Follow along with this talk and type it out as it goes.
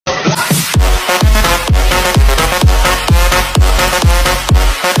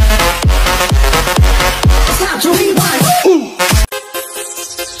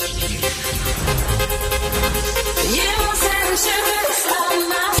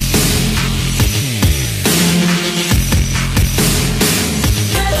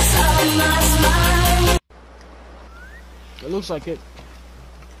looks like it.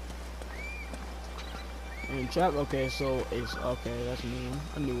 And chap, okay, so it's okay. That's a new one.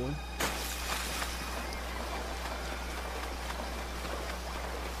 A new one.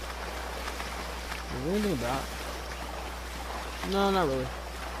 Is there anything about? No, not really.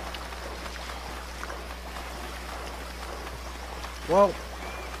 Well,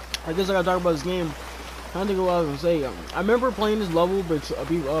 I guess I gotta talk about this game. I don't think what I was gonna say. I remember playing this level, but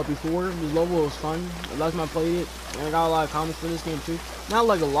before this level was fun. The last time I played it, and I got a lot of comments for this game too. Not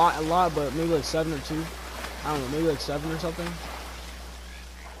like a lot, but maybe like 7 or 2. I don't know, maybe like 7 or something.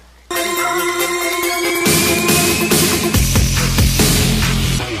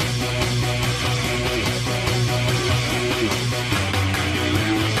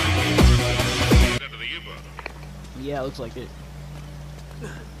 Yeah, it looks like it.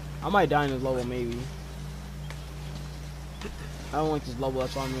 I might die in this level, maybe. I don't like this level,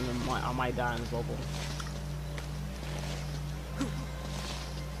 that's why I might die in this level.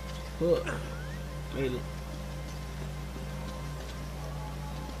 Made it.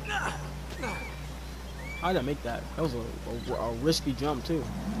 How did I make that? That was a risky jump too.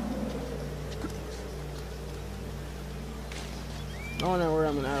 I don't know where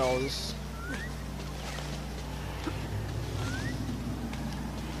I'm gonna add all this.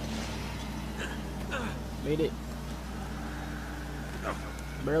 Made it.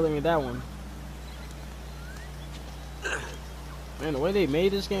 Barely made that one. Man, the way they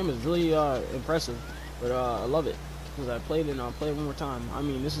made this game is really impressive. But I love it. Because I played it and I'll play it one more time. I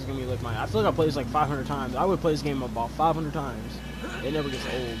mean, this is going to be like I feel like I played this like 500 times. I would play this game about 500 times. It never gets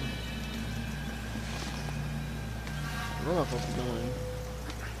old. Where am I supposed to be going?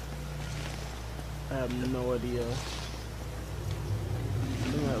 I have no idea.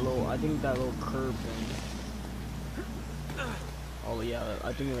 I think that little curve thing. Oh yeah,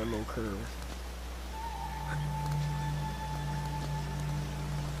 I think that little curve.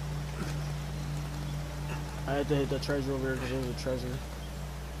 I had to hit the treasure over here because there's a treasure.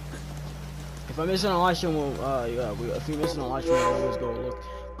 If I'm missing a live stream, if you're missing a live stream, we'll always go look.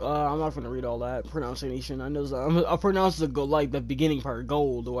 I'm not gonna read all that pronunciation. I know I'll pronounce the beginning part,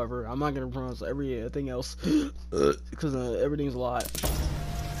 gold, or whatever. I'm not gonna pronounce everything else because everything's a lot.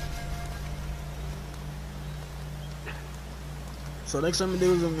 So next time I'm gonna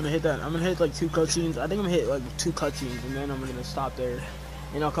do is I'm gonna hit that. I'm gonna hit like 2 cutscenes. I think I'm gonna hit like 2 cutscenes, and then I'm gonna stop there,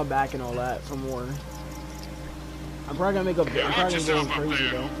 and I'll come back and all that for more. I'm probably gonna make a. I'm probably gonna go crazy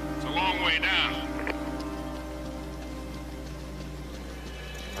though. It's a long way down.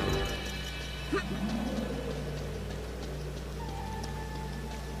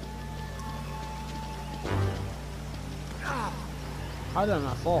 How did I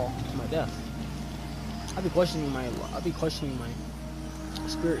not fall to my death? I'd be questioning my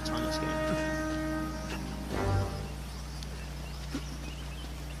spirits on this game.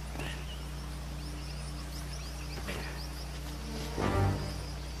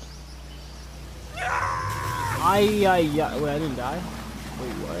 Wait, I didn't die?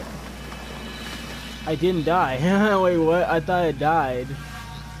 Wait, what? I didn't die. Wait, what? I thought I died.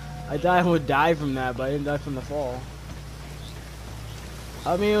 I thought I would die from that, but I didn't die from the fall.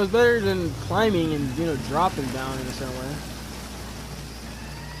 I mean, it was better than climbing and, you know, dropping down in a certain way.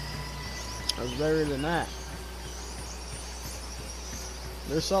 It was better than that.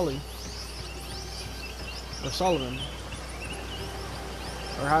 There's Sully. Or Sullivan.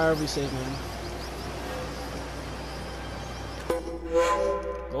 Or however you say his name.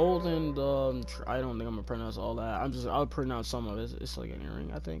 Gold and, I don't think I'm gonna pronounce all that. I'll pronounce some of it. It's like an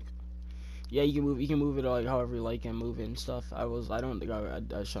earring, I think. Yeah, you can move it like however you like and move it and stuff. I don't think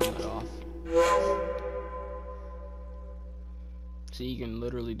I shut that off. So you can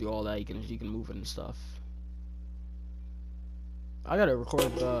literally do all that. You can move it and stuff. I gotta record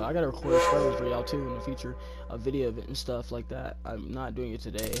a story for y'all too in the future, a video of it and stuff like that. I'm not doing it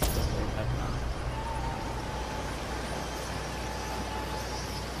today.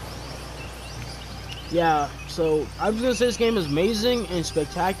 Yeah, so I'm just gonna say this game is amazing and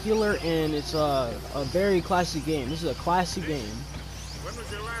spectacular, and it's a very classic game. This is a classic game. When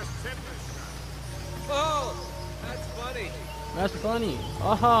was your last fitness? Oh, that's funny. That's funny.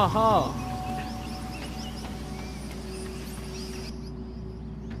 Ha ha.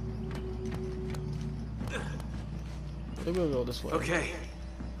 I think we'll go this way. Okay,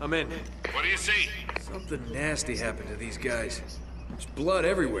 I'm in. What do you see? Something nasty happened to these guys. There's blood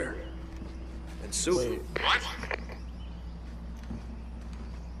everywhere. And soup. Wait. What?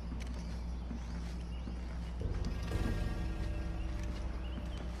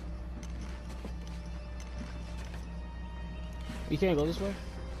 You can't go this way?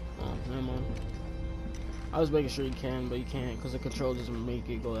 Oh, never mind. I was making sure you can, but you can't because the control doesn't make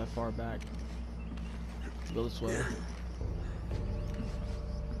it go that far back. Go this way.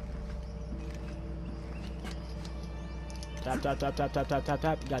 Tap, tap, tap, tap, tap, tap, tap,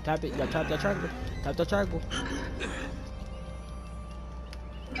 tap. You gotta tap it. You gotta tap that triangle. Tap that triangle.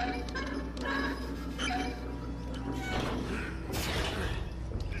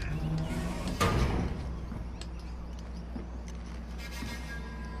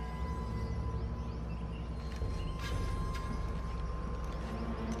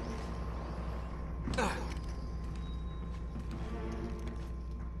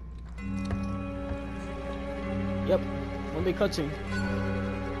 Yep, one big cutscene.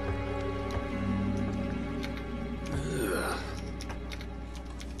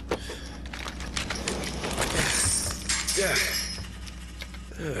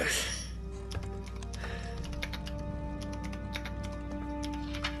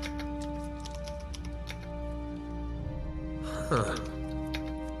 Huh.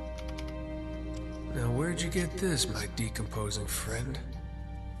 Now, where'd you get this, my decomposing friend?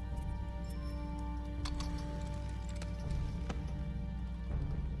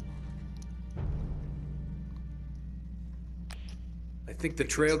 I think the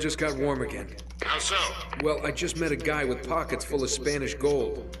trail just got warm again. How so? Well, I just met a guy with pockets full of Spanish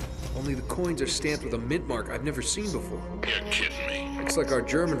gold. Only the coins are stamped with a mint mark I've never seen before. You're kidding me. Looks like our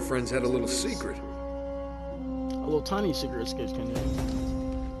German friends had a little secret. A little tiny cigarette sketch, can you?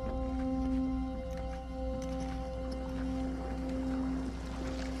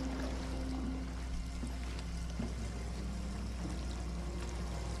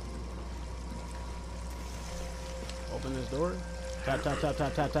 Open this door. Tap, tap, tap,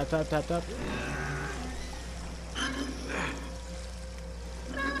 tap, tap, tap, tap, tap, tap.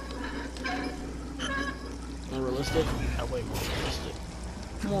 More realistic? That way more realistic.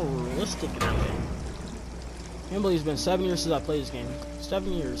 More realistic that way. I can't believe it's been 7 years since I played this game.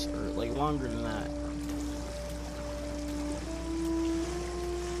 7 years, or like longer than that.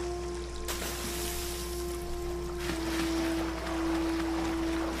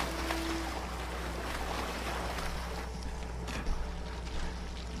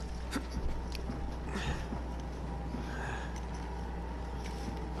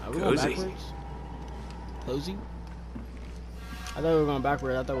 Are we going backwards? Cozy? I thought we were going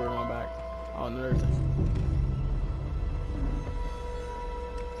backward. I thought we were going back. Oh, another thing.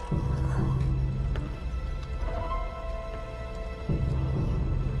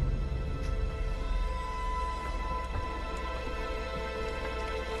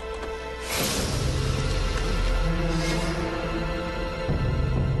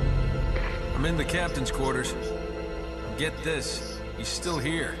 I'm in the captain's quarters. Get this, he's still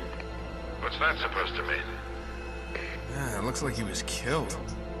here. What's that supposed to mean? Yeah, it looks like he was killed.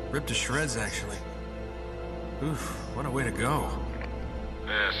 Ripped to shreds, actually. Oof, what a way to go.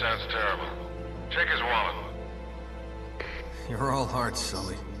 Yeah, sounds terrible. Check his wallet. You're all hearts,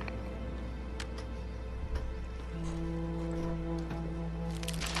 Sully.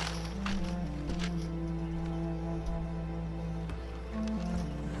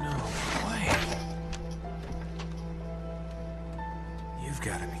 No way. You've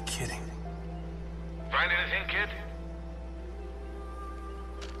got to be kidding. Find anything, kid?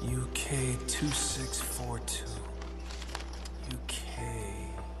 UK 2642. UK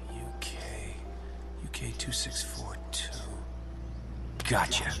 2642.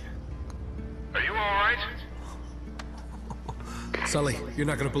 Gotcha. Are you all right? Sully, you're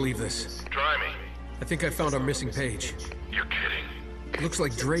not gonna believe this. Try me. I think I found our missing page. You're kidding. Looks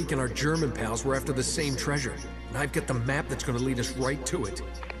like Drake and our German pals were after the same treasure. And I've got the map that's gonna lead us right to it.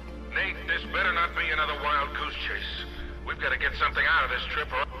 Nate, this better not be another wild goose chase. We've got to get something out of this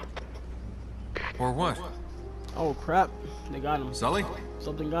trip Or what? Oh crap, they got him. Sully?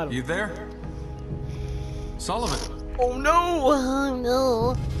 Something got him. You there? Sullivan? Oh no! Oh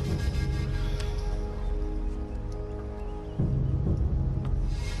no!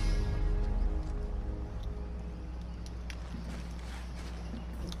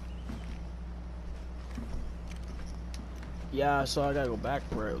 Yeah, so I gotta go back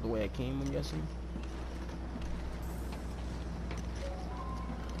where the way I came, I'm guessing.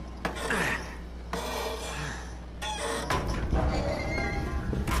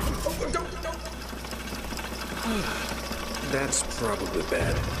 That's probably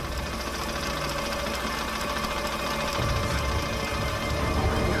bad.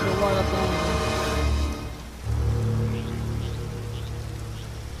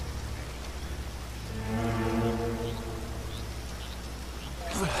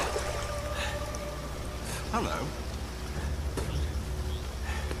 Hello.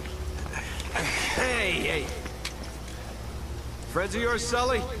 Hey! Hey! Friends of yours,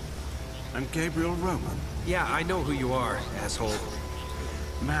 Sully? I'm Gabriel Roman. Yeah, I know who you are, asshole.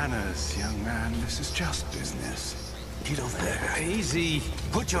 Manners, young man. This is just business. Get over there. Easy.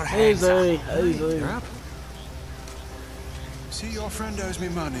 Put your hands Easy, up. easy. You're up. See, your friend owes me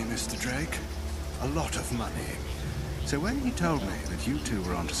money, Mr. Drake. A lot of money. So when he told me that you two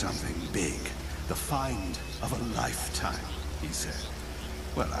were onto something big, the find of a lifetime, he said,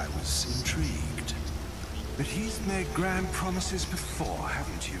 well, I was intrigued. But he's made grand promises before,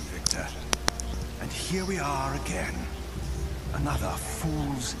 haven't you, Victor? And here we are again. Another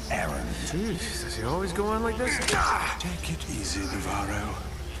fool's errand. Jeez, does he always go on like this? Take it easy, Navarro.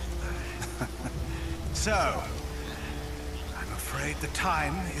 So, I'm afraid the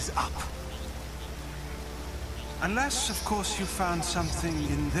time is up. Unless, of course, you found something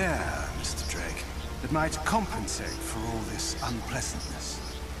in there, Mr. Drake, that might compensate for all this unpleasantness.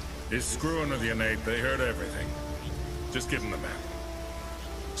 He's screwing with you, Nate. They heard everything. Just give him the map.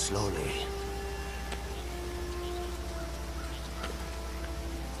 Slowly.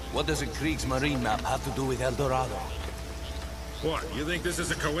 What does a Kriegsmarine map have to do with El Dorado? What, you think this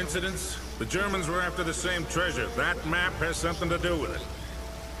is a coincidence? The Germans were after the same treasure. That map has something to do with it.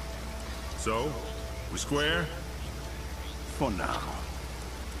 So, we square? For now.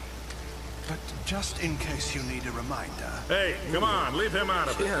 But just in case you need a reminder... Hey, come on, leave him out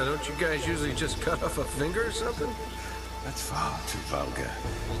of it. Yeah, don't you guys usually just cut off a finger or something? That's far too vulgar.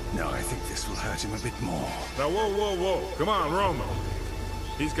 No, I think this will hurt him a bit more. Now, whoa. Come on, Roman.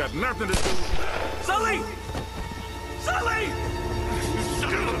 He's got nothing to do... Sully! Sully! You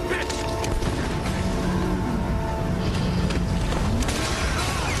son of a bitch!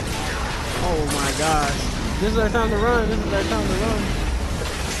 Oh my gosh. This is our time to run. This is our time to run.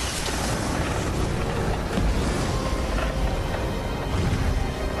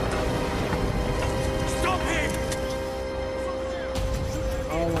 Stop him!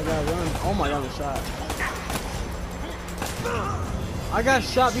 Oh my god, run. Oh my god, I'm shot. I got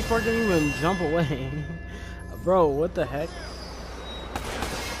shot before I can even jump away. Bro, what the heck?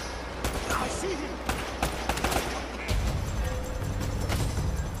 I see him!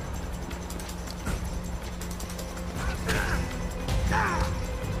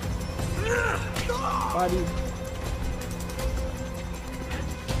 Body.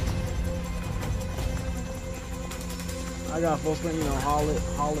 I got full sprint, you know, haul it.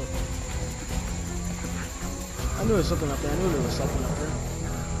 I knew there was something up there.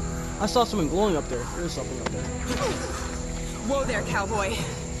 I saw something glowing up there. There was something up there. Whoa there, cowboy.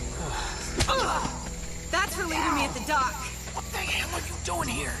 That's for leaving me at the dock. What the hell are you doing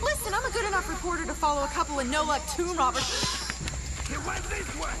here? Listen, I'm a good enough reporter to follow a couple of no-luck tomb robbers. He went this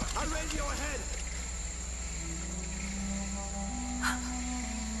way! I'll radio ahead!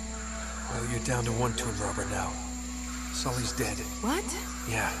 Well, you're down to one tomb robber now. Sully's dead. What?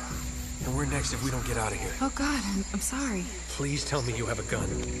 Yeah. And we're next if we don't get out of here. Oh God, I'm sorry. Please tell me you have a gun.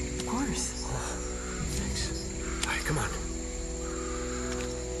 Of course. Thanks. All right, come on.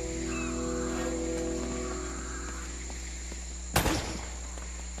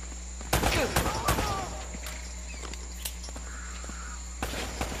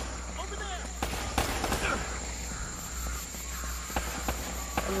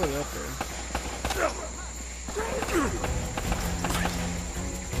 I'm really up there.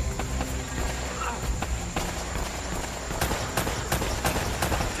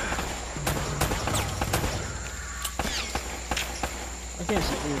 I can't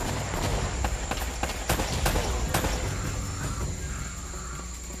see anything.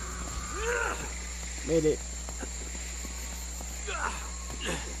 Made it.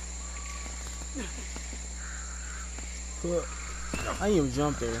 Cool. I didn't even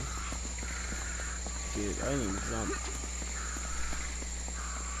jump there. Dude, I didn't even jump.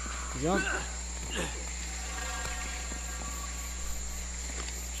 Jump.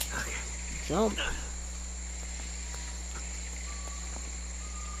 Jump.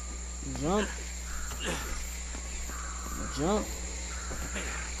 Jump. Jump.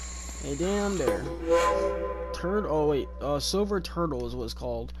 Hey, damn there. Oh wait, Silver Turtle is what it's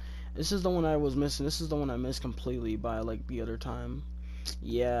called. This is the one I was missing. This is the one I missed completely by like the other time.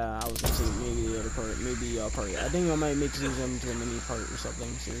 Yeah, I was gonna say maybe the other part, maybe part. I think I might make these into a mini part or something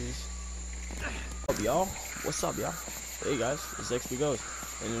series. What's up, y'all? What's up, y'all? Hey guys, it's Xpghost.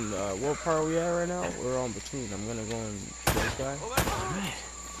 And what part are we at right now? We're on between. I'm gonna go and kill this guy. Alright.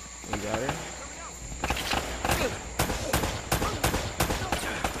 We got it.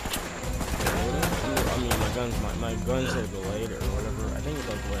 I mean, my guns are delayed or whatever. I think it's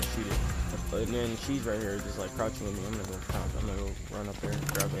like when I shoot it. and then she's right here, just like crouching with me. I'm gonna go run up there and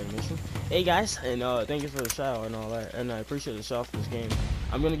grab ammunition. Hey guys, and thank you for the shout out and all that, and I appreciate the shout out for this game.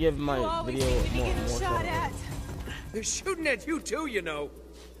 I'm gonna give my video more shout out. They're shooting at you too, you know.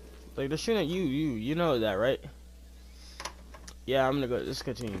 Like they're shooting at you know that, right? Yeah, I'm gonna go. Let's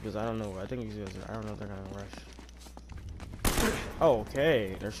continue because I don't know. I think these guys. I don't know if they're gonna rush. Oh,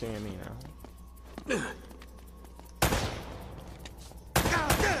 okay, they're shooting at me now.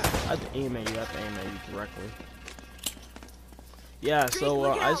 I have to aim at you. I have to aim at you directly. Yeah.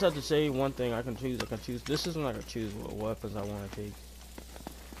 So I just have to say one thing. I can choose. This is when I can choose what weapons I want to take.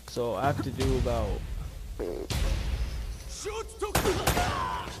 So I have to do about.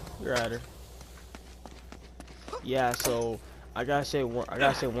 You're at her. Yeah, so I gotta say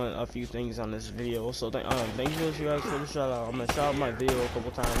a few things on this video. So thank you guys for the shout out. I'm gonna shout out my video a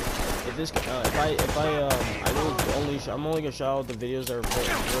couple times. If this I'm only gonna shout out the videos that are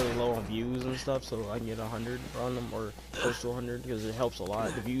really low on views and stuff, so I can get 100 on them or close to 100 because it helps a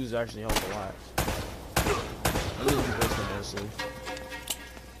lot. The views actually help a lot. I'm using this one mostly.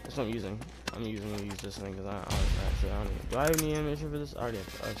 That's what I'm using. I'm gonna use this thing because I don't need. Do I have any ammunition for this? I already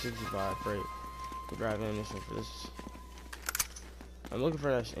have 65. Great. To grab ammunition for this. I'm looking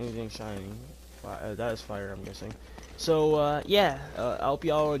for anything shiny. That is fire, I'm guessing. So yeah, I hope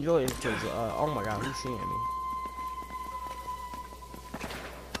y'all enjoy it because oh my god, who's shooting at me?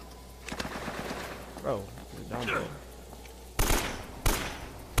 Bro, down there.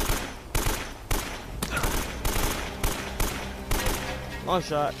 Long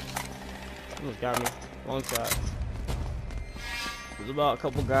shot. Almost got me. Long shot. There's about a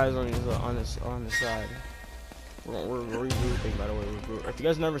couple guys on this side. We're regrouping, by the way. If you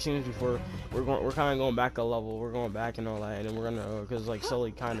guys never seen this before, we're kind of going back a level. We're going back and all that, and then we're gonna because like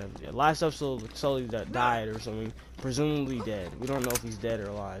Sully last episode Sully that died or something, presumably dead. We don't know if he's dead or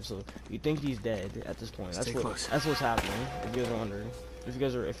alive, so we think he's dead at this point. That's what's happening. If you guys are wondering, if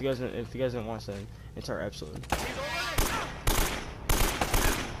you guys didn't watch that entire episode.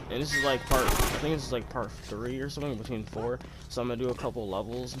 And this is like I think this is like part 3 or something between 4. So I'm gonna do a couple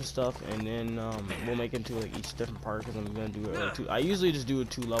levels and stuff, and then we'll make it into like each different part because I'm gonna do it 2. I usually just do it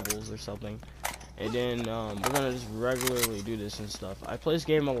 2 levels or something, and then we're gonna just regularly do this and stuff. I play this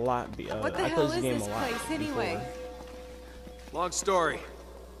game a lot. What the hell is this place anyway? Long story.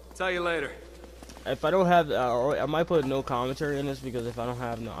 Tell you later. If I don't have, I might put no commentary in this because if I don't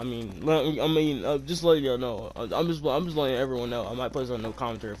have no, just letting y'all know. I'm just letting everyone know. I might put this on no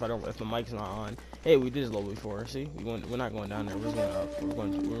commentary if the mic's not on. Hey, we did this level before. See, we're not going down there. We're going up.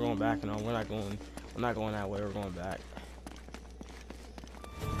 We're going back and on. We're not going that way. We're going back.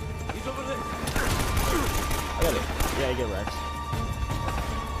 He's over there. I got it. Yeah, I get Rex.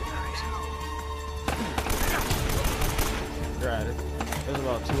 You're at it. There's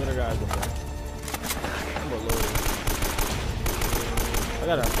about 200 guys up there. I'm loaded. I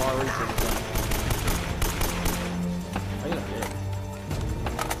got a far reach for this guy. I got it.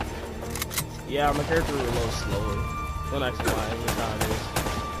 Yeah, my character reloads slowly. Don't actually lie, that's how it is.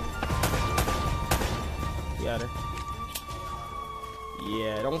 Got her.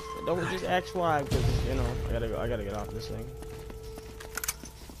 Yeah, don't just X Y because you know I gotta get off this thing.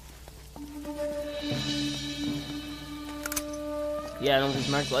 Yeah, don't just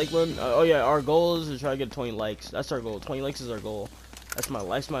max like button. Oh yeah, our goal is to try to get 20 likes. That's our goal. 20 likes is our goal. That's my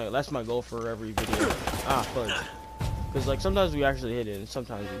goal for every video. Ah, fudge. Because like sometimes we actually hit it, and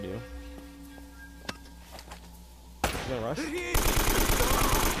sometimes we do. You gonna rush?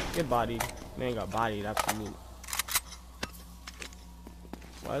 Get bodied. Man got bodied. Absolute.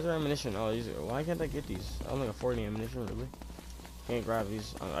 Why is there ammunition? Oh, why can't I get these? I only got 40 ammunition. Really? Can't grab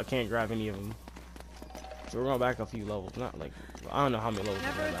these. I can't grab any of them. So we're going back a few levels. Not like I don't know how many levels.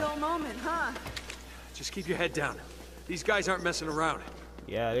 Never a dull moment, huh? Just keep your head down. These guys aren't messing around.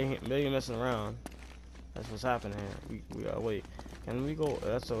 Yeah, they ain't messing around. That's what's happening here. We gotta wait. Can we go?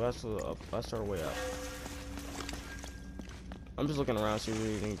 That's our way up. I'm just looking around to see if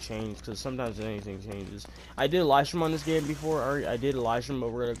anything changed because sometimes anything changes. I did a live stream on this game before. I did a live stream, but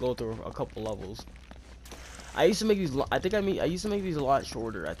we're gonna go through a couple levels. I used to make these. I used to make these a lot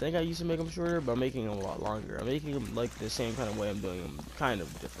shorter. I think I used to make them shorter, but I'm making them a lot longer. I'm making them like the same kind of way I'm doing them, kind of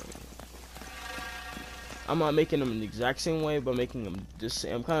different. I'm not making them in the exact same way, but making them just.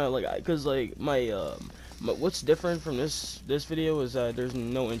 I'm kind of like, cause like my what's different from this video is that there's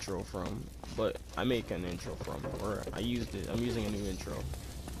no intro from, but I make an intro from, or I used it. I'm using a new intro.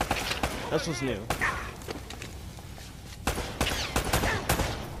 That's what's new.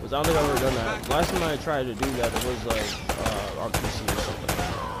 I don't think I've ever done that. Last time I tried to do that, it was like on PC or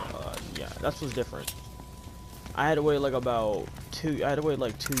something. Yeah, that's what's different. I had to wait like about I had to wait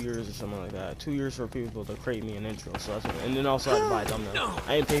like 2 years or something like that. 2 years for people to create me an intro. So that's what, and then also I had to buy a thumbnail.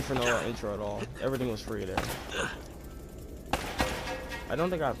 I didn't pay for no intro at all. Everything was free there. I don't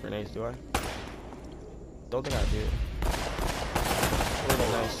think I have grenades, do I? Don't think I do.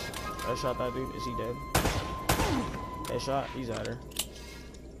 Really nice. I shot that dude. Is he dead? Headshot. He's at her.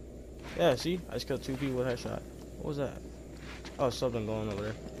 Yeah, see? I just killed 2 people with headshot. What was that? Oh, something going over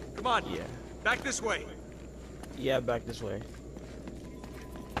there. Come on. Yeah. Back this way. Yeah, back this way.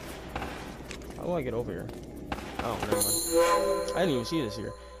 How do I get over here? Oh, never mind. I didn't even see this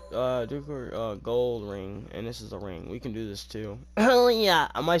here. Gold ring, and this is a ring. We can do this too. Yeah,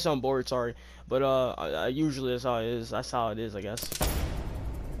 I might sound bored, sorry, but usually that's how it is. That's how it is, I guess.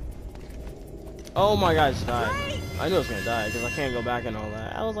 Oh my God, it's died. I knew it was gonna die because I can't go back and all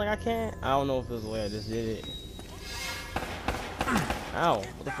that. I was like, I can't. I don't know if this is the way I just did it. Ow!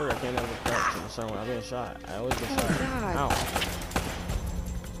 What the fuck? I can't ever catch in the sun when I'm getting shot. I always get shot. Ow!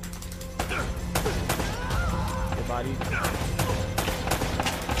 Good body.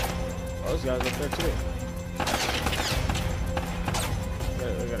 Oh, this guy's up there too. We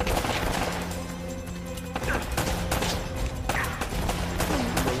gotta go.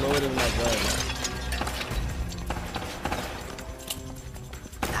 Reloading my gun.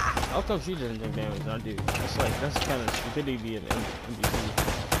 How come she doesn't take damage? I do. That's kind of stupidity to be an MVP.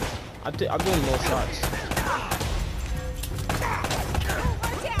 I'm doing more shots.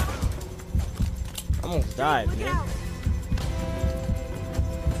 I almost died, man.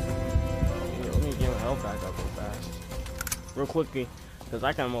 Let me get my health back up real fast. Real quickly. Because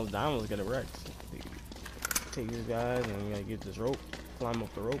I can almost die. I almost get a wreck. Take these guys and we gotta get this rope. Climb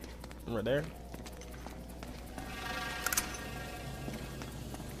up the rope. Right there.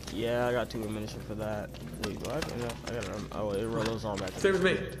 Yeah, I got 2 ammunition for that. Wait, what? I got it. Oh, it reloads automatically. Stay with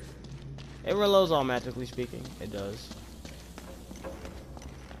me. It reloads automatically speaking. It does.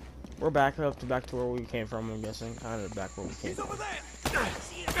 We're back to where we came from, I'm guessing. Kind of back where we came from.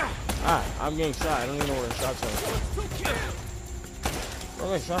 Ah, I'm getting shot. I don't even know where the shots are. Where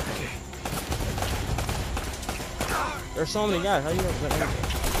are they shot from? There's so many guys. How do you have good angle?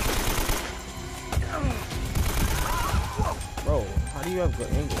 Bro, how do you have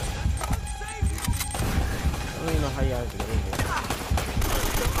good angle? I don't even know how you have good angle.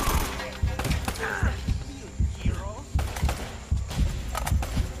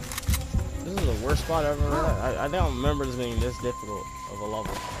 This is the worst spot I've ever had. I don't remember this being this difficult of a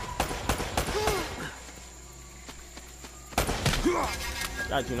level.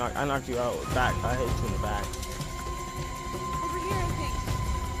 I knocked you out back. I hit you in the back. Over here, I think.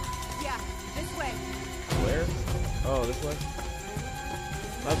 Yeah, this way. Where? Oh, this way?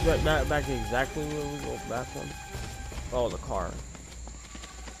 Back exactly where we go back from. Oh, the car.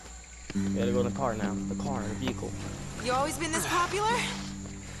 We gotta go in the car now. The car, the vehicle. You always been this popular?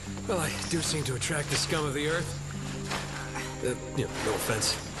 Well, I do seem to attract the scum of the earth. No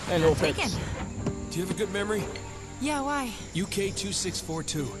offense. Hey, no Taken. offense. Do you have a good memory? Yeah, why? UK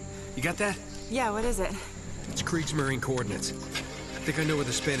 2642. You got that? Yeah, what is it? It's Kriegsmarine coordinates. I think I know where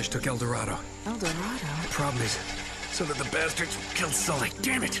the Spanish took El Dorado. El Dorado? The problem is, so that the bastards killed Sully.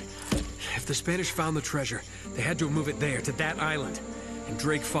 Damn it! If the Spanish found the treasure, they had to move it there, to that island. And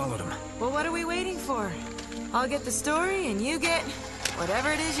Drake followed them. Well, what are we waiting for? I'll get the story, and you get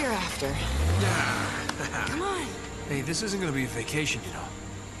whatever it is you're after. Come on. Hey, this isn't gonna be a vacation, you know.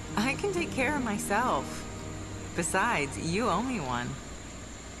 I can take care of myself. Besides, you owe me one.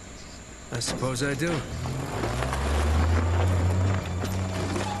 I suppose I do.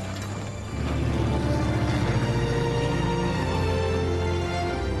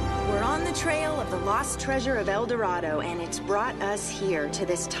 We're on the trail of the lost treasure of El Dorado, and it's brought us here to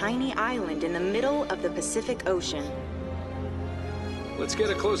this tiny island in the middle of the Pacific Ocean. Let's get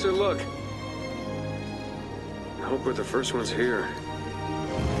a closer look. I hope we're the first ones here.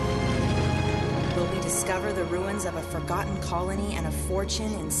 Will we discover the ruins of a forgotten colony and a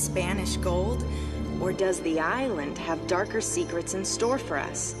fortune in Spanish gold? Or does the island have darker secrets in store for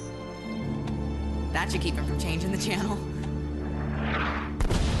us? That should keep him from changing the channel.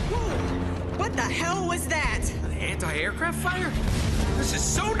 What the hell was that? An anti-aircraft fire? This is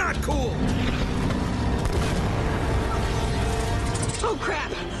so not cool! Oh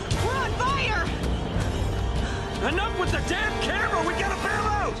crap! We're on fire! Enough with the damn camera! We gotta bail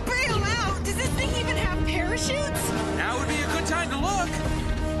out! Bail out? Does this thing even have parachutes? Now would be a good time to look!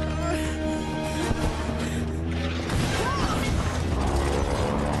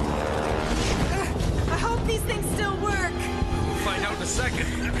 I hope these things still work. We'll find out in a second.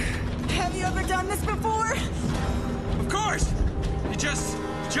 Have you ever done this before? Of course! You just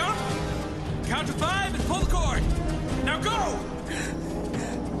jump, Count to 5 and pull the cord. Now go!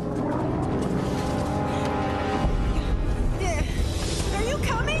 Are you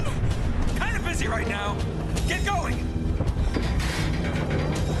coming? Kind of busy right now. Get going.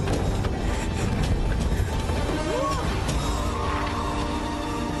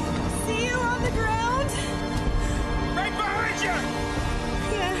 See you on the ground? Right behind you!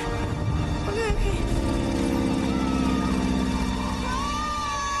 Yeah. Okay.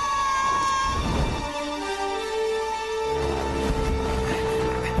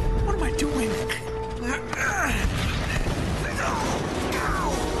 What am I doing?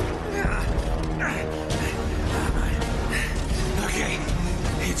 Okay,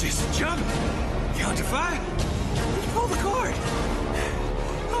 you just jump, count to 5, and pull the cord.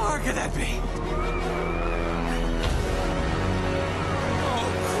 How hard could that be? Oh,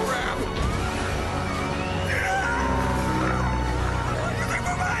 crap.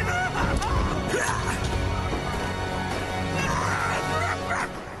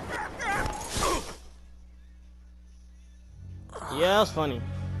 Yeah, that's funny.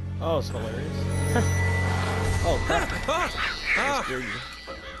 Oh, it's hilarious. Oh, crap. That scared you.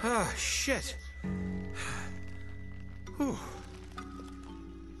 Ah, shit. Whew.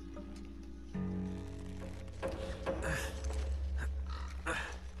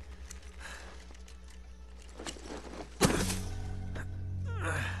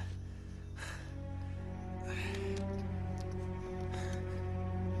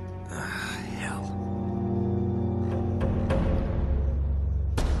 Hell.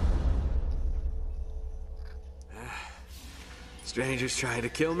 Strangers trying to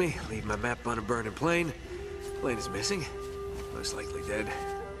kill me, leave my map on a burning plane. Plane is missing. Most likely dead.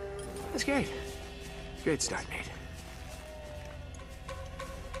 That's great. Great start, Nate.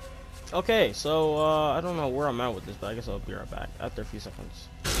 Okay, so I don't know where I'm at with this, but I guess I'll be right back after a few seconds.